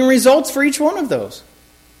correlating results for each one of those.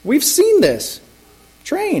 We've seen this.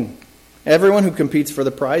 Train. Everyone who competes for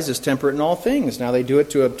the prize is temperate in all things. Now they do it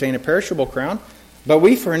to obtain a perishable crown, but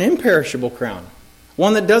we for an imperishable crown.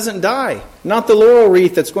 One that doesn't die. Not the laurel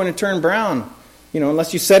wreath that's going to turn brown.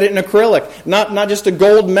 Unless you set it in acrylic. Not just a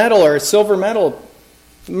gold medal or a silver medal.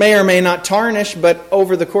 May or may not tarnish, but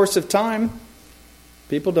over the course of time,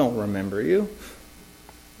 people don't remember you.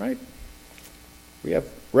 Right? We have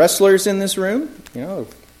wrestlers in this room,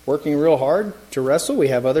 working real hard to wrestle. We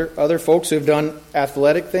have other folks who've done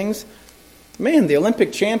athletic things. Man, the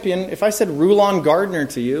Olympic champion, if I said Rulon Gardner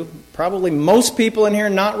to you, probably most people in here,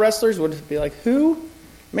 not wrestlers, would be like, who?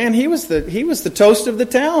 Man, he was the toast of the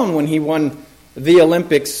town when he won the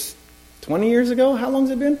Olympics 20 years ago. How long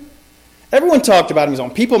has it been? Everyone talked about him. He was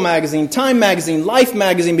on People magazine, Time magazine, Life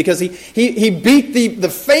magazine, because he beat the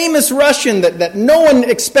famous Russian that no one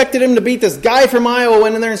expected him to beat. This guy from Iowa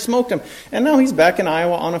went in there and smoked him. And now he's back in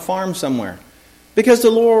Iowa on a farm somewhere. Because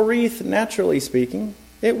the laurel wreath, naturally speaking,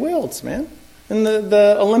 it wilts, man. And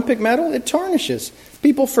the Olympic medal, it tarnishes.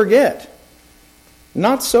 People forget.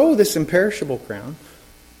 Not so this imperishable crown.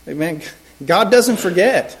 Man, God doesn't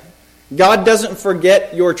forget. God doesn't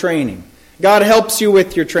forget your training. God helps you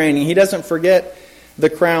with your training. He doesn't forget the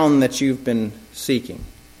crown that you've been seeking.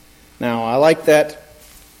 Now, I like that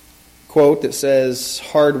quote that says,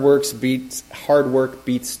 hard work beats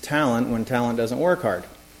talent when talent doesn't work hard.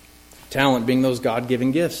 Talent being those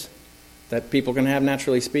God-given gifts that people can have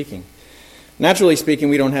naturally speaking. Naturally speaking,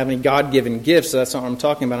 we don't have any God-given gifts, so that's not what I'm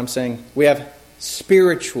talking about. I'm saying we have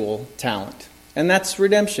spiritual talent, and that's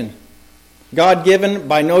redemption. God-given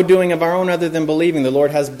by no doing of our own other than believing. The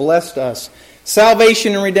Lord has blessed us.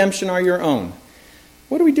 Salvation and redemption are your own.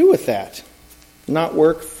 What do we do with that? Not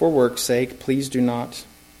work for work's sake. Please do not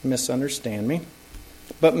misunderstand me.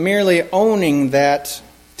 But merely owning that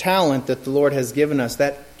talent that the Lord has given us,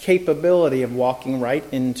 that capability of walking right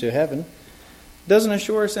into heaven, doesn't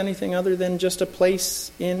assure us anything other than just a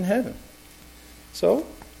place in heaven. So,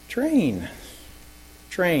 train.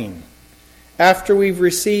 After we've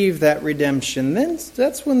received that redemption, then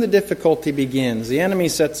that's when the difficulty begins. The enemy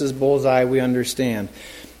sets his bullseye, we understand.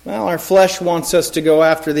 Well, our flesh wants us to go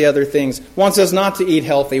after the other things, wants us not to eat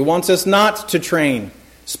healthy, wants us not to train,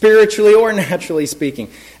 spiritually or naturally speaking.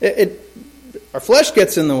 Our flesh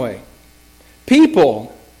gets in the way.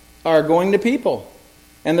 People are going to people,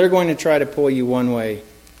 and they're going to try to pull you one way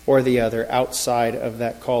or the other outside of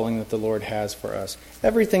that calling that the Lord has for us.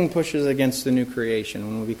 Everything pushes against the new creation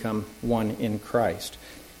when we become one in Christ.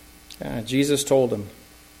 Jesus told him,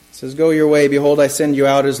 he says, "Go your way, behold, I send you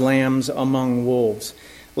out as lambs among wolves."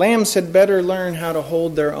 Lambs had better learn how to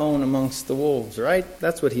hold their own amongst the wolves, right?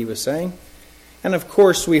 That's what he was saying. And of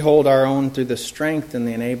course we hold our own through the strength and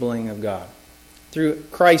the enabling of God. Through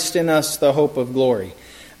Christ in us, the hope of glory.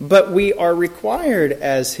 But we are required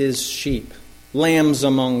as his sheep, lambs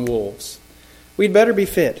among wolves. We'd better be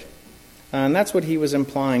fit. And that's what he was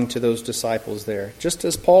implying to those disciples there, just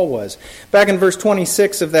as Paul was. Back in verse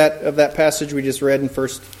 26 of that passage we just read in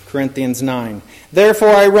 1 Corinthians 9.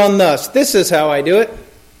 "Therefore I run thus." This is how I do it.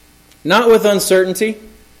 Not with uncertainty,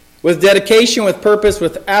 with dedication, with purpose,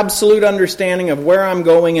 with absolute understanding of where I'm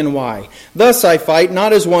going and why. "Thus I fight,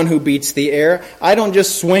 not as one who beats the air." I don't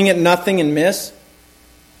just swing at nothing and miss.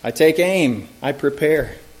 I take aim. I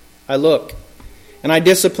prepare. I look. And I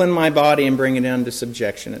discipline my body and bring it under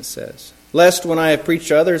subjection, it says. "Lest when I have preached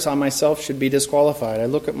to others, I myself should be disqualified." I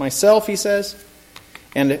look at myself, he says,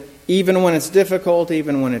 and even when it's difficult,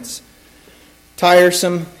 even when it's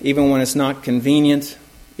tiresome, even when it's not convenient,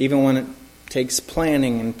 even when it takes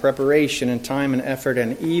planning and preparation and time and effort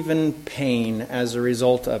and even pain as a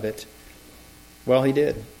result of it, well, he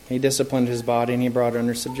did. He disciplined his body and he brought it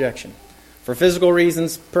under subjection. For physical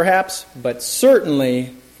reasons, perhaps, but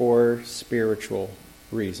certainly for spiritual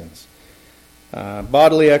reasons.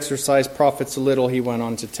 Bodily exercise profits a little, he went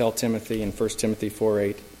on to tell Timothy in 1 Timothy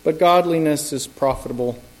 4:8. But godliness is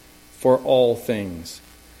profitable for all things.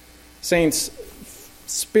 Saints,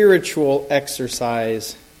 spiritual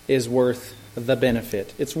exercise is worth the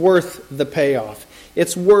benefit. It's worth the payoff.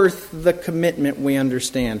 It's worth the commitment we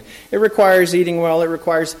understand. It requires eating well. It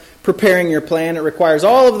requires preparing your plan. It requires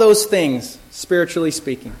all of those things, spiritually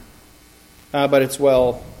speaking. But it's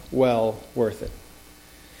well worth it.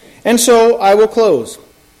 And so I will close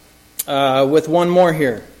with one more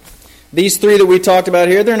here. These three that we talked about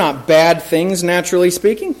here, they're not bad things, naturally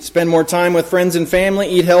speaking. Spend more time with friends and family,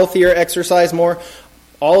 eat healthier, exercise more.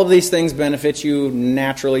 All of these things benefit you,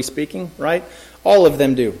 naturally speaking, right? All of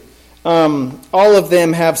them do. All of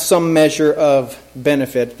them have some measure of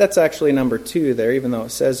benefit. That's actually number 2 there, even though it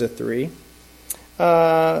says a 3.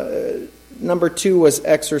 Number 2 was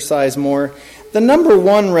exercise more. The number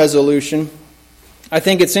 1 resolution, I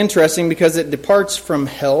think it's interesting because it departs from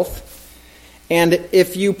health. And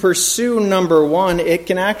if you pursue number 1, it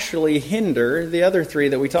can actually hinder the other 3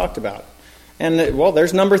 that we talked about. And, well,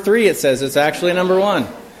 there's number 3, it says. It's actually number 1.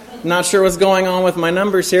 I'm not sure what's going on with my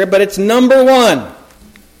numbers here, but it's number 1.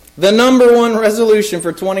 The number 1 resolution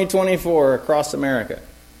for 2024 across America.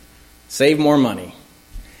 Save more money.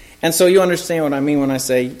 And so you understand what I mean when I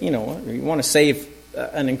say, you want to save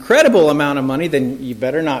an incredible amount of money, then you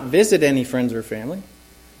better not visit any friends or family.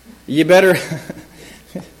 You better,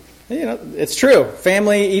 it's true.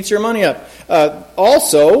 Family eats your money up.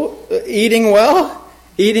 Also, eating well,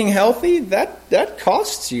 eating healthy, that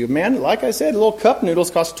costs you, man. Like I said, little cup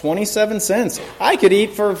noodles cost 27 cents. I could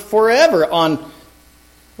eat for forever on,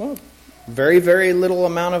 very, very little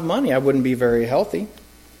amount of money. I wouldn't be very healthy.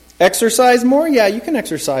 Exercise more? Yeah, you can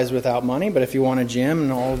exercise without money, but if you want a gym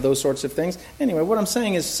and all of those sorts of things. Anyway, what I'm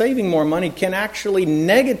saying is saving more money can actually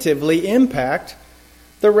negatively impact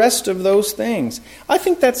the rest of those things. I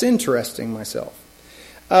think that's interesting myself.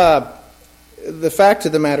 The fact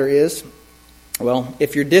of the matter is,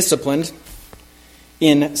 if you're disciplined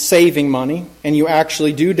in saving money and you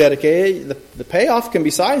actually do dedicate it, the payoff can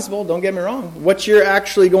be sizable, don't get me wrong. What you're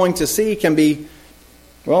actually going to see can be,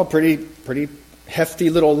 pretty hefty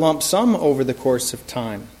little lump sum over the course of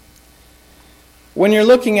time. When you're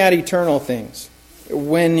looking at eternal things,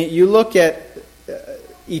 when you look at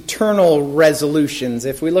eternal resolutions,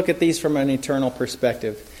 if we look at these from an eternal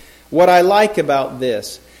perspective, what I like about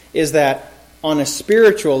this is that on a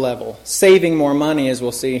spiritual level, saving more money, as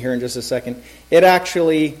we'll see here in just a second, it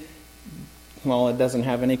actually, it doesn't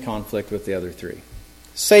have any conflict with the other 3.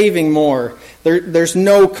 Saving more, there's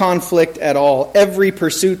no conflict at all. Every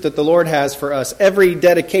pursuit that the Lord has for us, every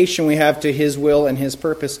dedication we have to His will and His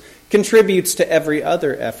purpose contributes to every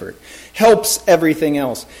other effort, helps everything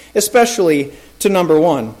else, especially to number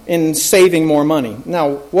 1, in saving more money.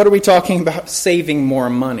 Now, what are we talking about saving more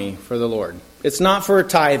money for the Lord? It's not for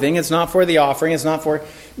tithing, it's not for the offering, it's not for,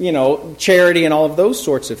 charity and all of those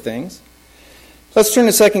sorts of things. Let's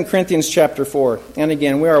turn to 2 Corinthians chapter 4. And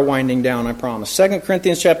again, we are winding down, I promise. 2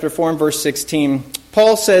 Corinthians chapter 4 and verse 16.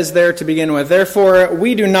 Paul says there to begin with, "Therefore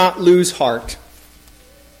we do not lose heart.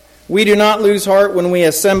 We do not lose heart when we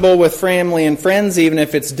assemble with family and friends, even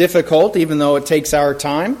if it's difficult, even though it takes our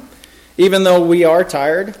time, even though we are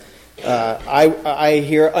tired." I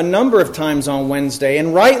hear a number of times on Wednesday,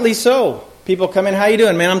 and rightly so. People come in, "How you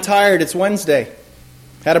doing?" "Man, I'm tired. It's Wednesday."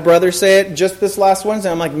 Had a brother say it just this last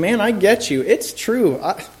Wednesday. I'm like, man, I get you. It's true.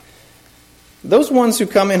 Those ones who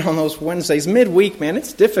come in on those Wednesdays, midweek, man,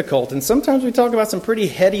 it's difficult. And sometimes we talk about some pretty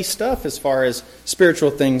heady stuff as far as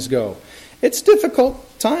spiritual things go. It's difficult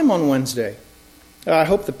time on Wednesday. I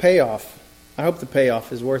hope the payoff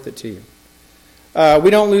is worth it to you.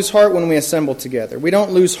 We don't lose heart when we assemble together. We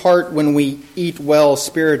don't lose heart when we eat well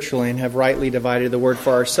spiritually and have rightly divided the word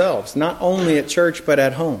for ourselves, not only at church but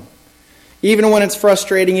at home. Even when it's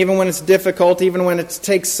frustrating, even when it's difficult, even when it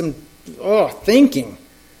takes some thinking,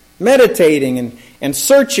 meditating and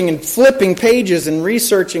searching and flipping pages and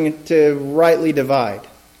researching to rightly divide.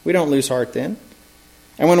 We don't lose heart then.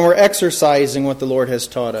 And when we're exercising what the Lord has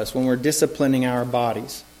taught us, when we're disciplining our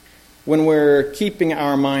bodies, when we're keeping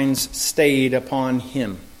our minds stayed upon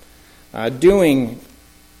Him,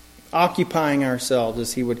 occupying ourselves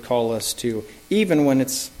as He would call us to, even when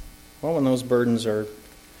when those burdens are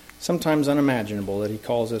sometimes unimaginable that He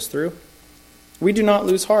calls us through, we do not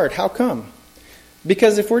lose heart. How come?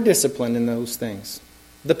 Because if we're disciplined in those things,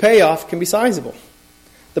 the payoff can be sizable.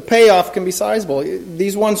 The payoff can be sizable.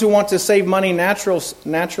 These ones who want to save money,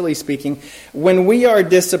 naturally speaking, when we are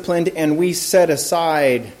disciplined and we set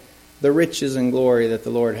aside the riches and glory that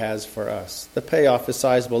the Lord has for us, the payoff is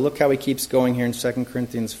sizable. Look how he keeps going here in 2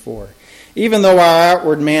 Corinthians 4. Even though our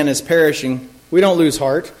outward man is perishing, we don't lose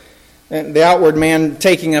heart. The outward man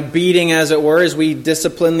taking a beating, as it were, as we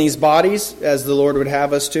discipline these bodies, as the Lord would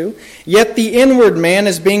have us to. Yet the inward man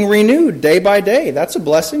is being renewed day by day. That's a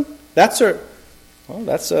blessing. That's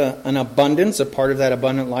an abundance, a part of that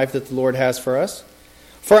abundant life that the Lord has for us.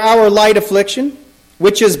 For our light affliction,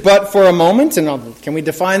 which is but for a moment, and can we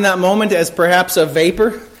define that moment as perhaps a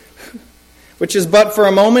vapor? Which is but for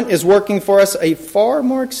a moment, is working for us a far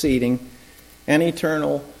more exceeding and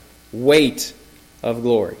eternal weight of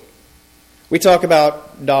glory. We talk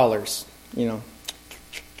about dollars. I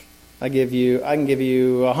can give you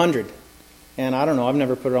 100. And I don't know, I've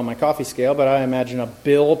never put it on my coffee scale, but I imagine a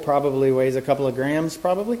bill probably weighs a couple of grams,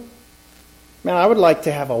 probably. Man, I would like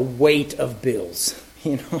to have a weight of bills.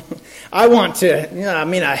 I want to,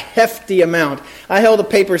 a hefty amount. I held a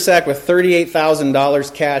paper sack with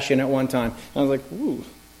 $38,000 cash in at one time. I was like, ooh,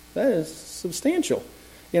 that is substantial.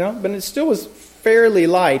 But it still was fairly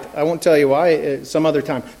light. I won't tell you why some other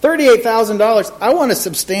time. $38,000. I want a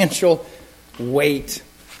substantial weight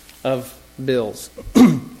of bills.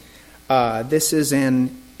 This is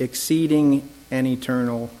an exceeding and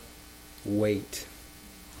eternal weight.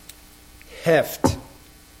 Heft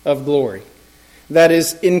of glory. That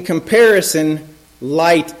is, in comparison,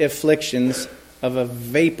 light afflictions of a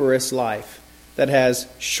vaporous life that has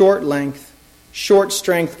short length, short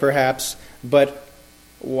strength perhaps, but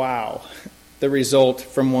wow, the result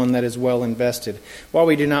from one that is well invested. While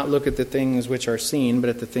we do not look at the things which are seen, but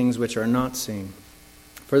at the things which are not seen.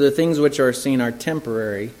 For the things which are seen are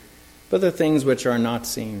temporary, but the things which are not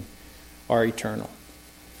seen are eternal.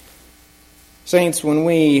 Saints, when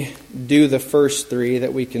we do the first three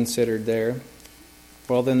that we considered there,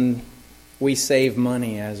 well then we save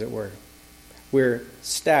money, as it were. We're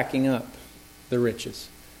stacking up the riches,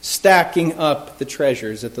 stacking up the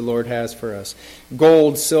treasures that the Lord has for us.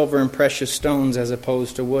 Gold, silver, and precious stones as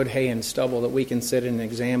opposed to wood, hay, and stubble that we can sit and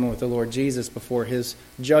examine with the Lord Jesus before His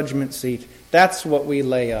judgment seat. That's what we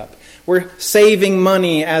lay up. We're saving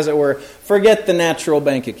money, as it were. Forget the natural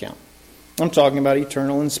bank account. I'm talking about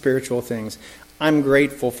eternal and spiritual things. I'm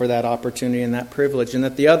grateful for that opportunity and that privilege, and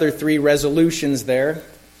that the other three resolutions there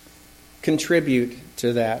contribute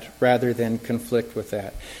to that rather than conflict with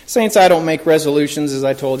that. Saints, I don't make resolutions, as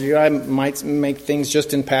I told you. I might make things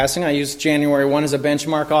just in passing. I use January 1 as a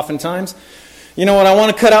benchmark oftentimes. You know what, I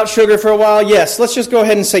want to cut out sugar for a while? Yes, let's just go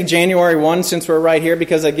ahead and say January 1 since we're right here,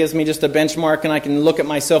 because that gives me just a benchmark and I can look at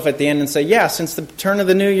myself at the end and say, yeah, since the turn of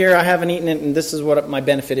the new year I haven't eaten it and this is what my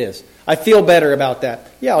benefit is. I feel better about that.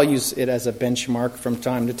 Yeah, I'll use it as a benchmark from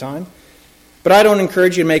time to time. But I don't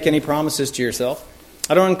encourage you to make any promises to yourself.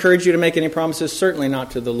 I don't encourage you to make any promises, certainly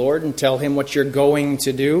not to the Lord, and tell Him what you're going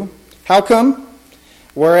to do. How come?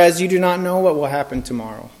 Whereas you do not know what will happen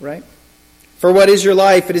tomorrow, right? For what is your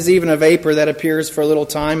life? It is even a vapor that appears for a little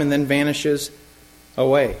time and then vanishes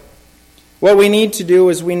away. What we need to do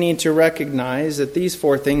is we need to recognize that these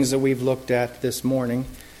four things that we've looked at this morning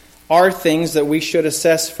are things that we should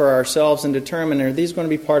assess for ourselves and determine, are these going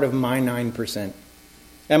to be part of my 9%?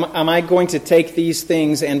 Am I going to take these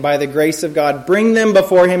things and by the grace of God bring them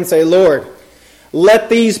before Him and say, Lord, let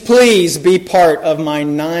these please be part of my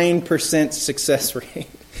 9% success rate.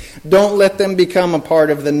 Don't let them become a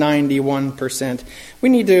part of the 91%. We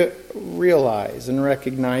need to realize and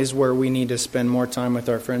recognize where we need to spend more time with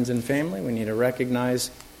our friends and family. We need to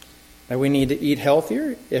recognize that we need to eat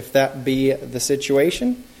healthier, if that be the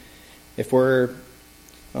situation. If we're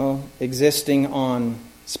existing on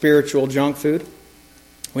spiritual junk food,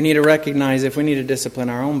 we need to recognize if we need to discipline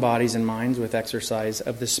our own bodies and minds with exercise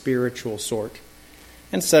of the spiritual sort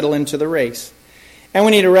and settle into the race. And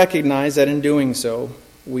we need to recognize that in doing so,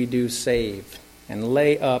 we do save and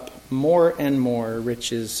lay up more and more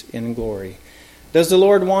riches in glory. Does the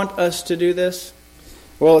Lord want us to do this?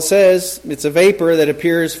 Well, it says it's a vapor that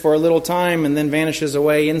appears for a little time and then vanishes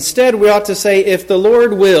away. Instead, we ought to say, if the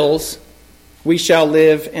Lord wills, we shall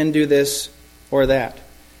live and do this or that.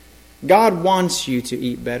 God wants you to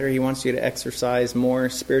eat better. He wants you to exercise more,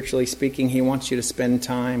 spiritually speaking. He wants you to spend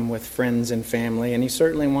time with friends and family. And He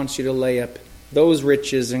certainly wants you to lay up those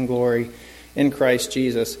riches and glory in Christ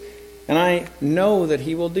Jesus. And I know that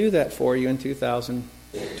He will do that for you in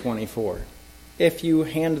 2024. If you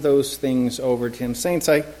hand those things over to Him. Saints,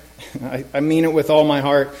 I mean it with all my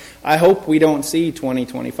heart. I hope we don't see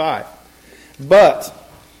 2025. But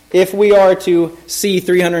if we are to see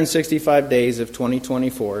 365 days of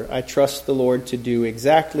 2024, I trust the Lord to do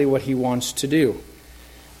exactly what He wants to do.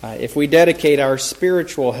 If we dedicate our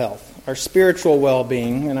spiritual health, our spiritual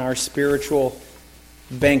well-being, and our spiritual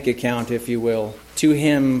bank account, if you will, to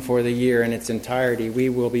Him for the year in its entirety, we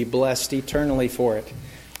will be blessed eternally for it.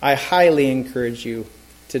 I highly encourage you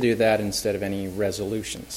to do that instead of any resolutions.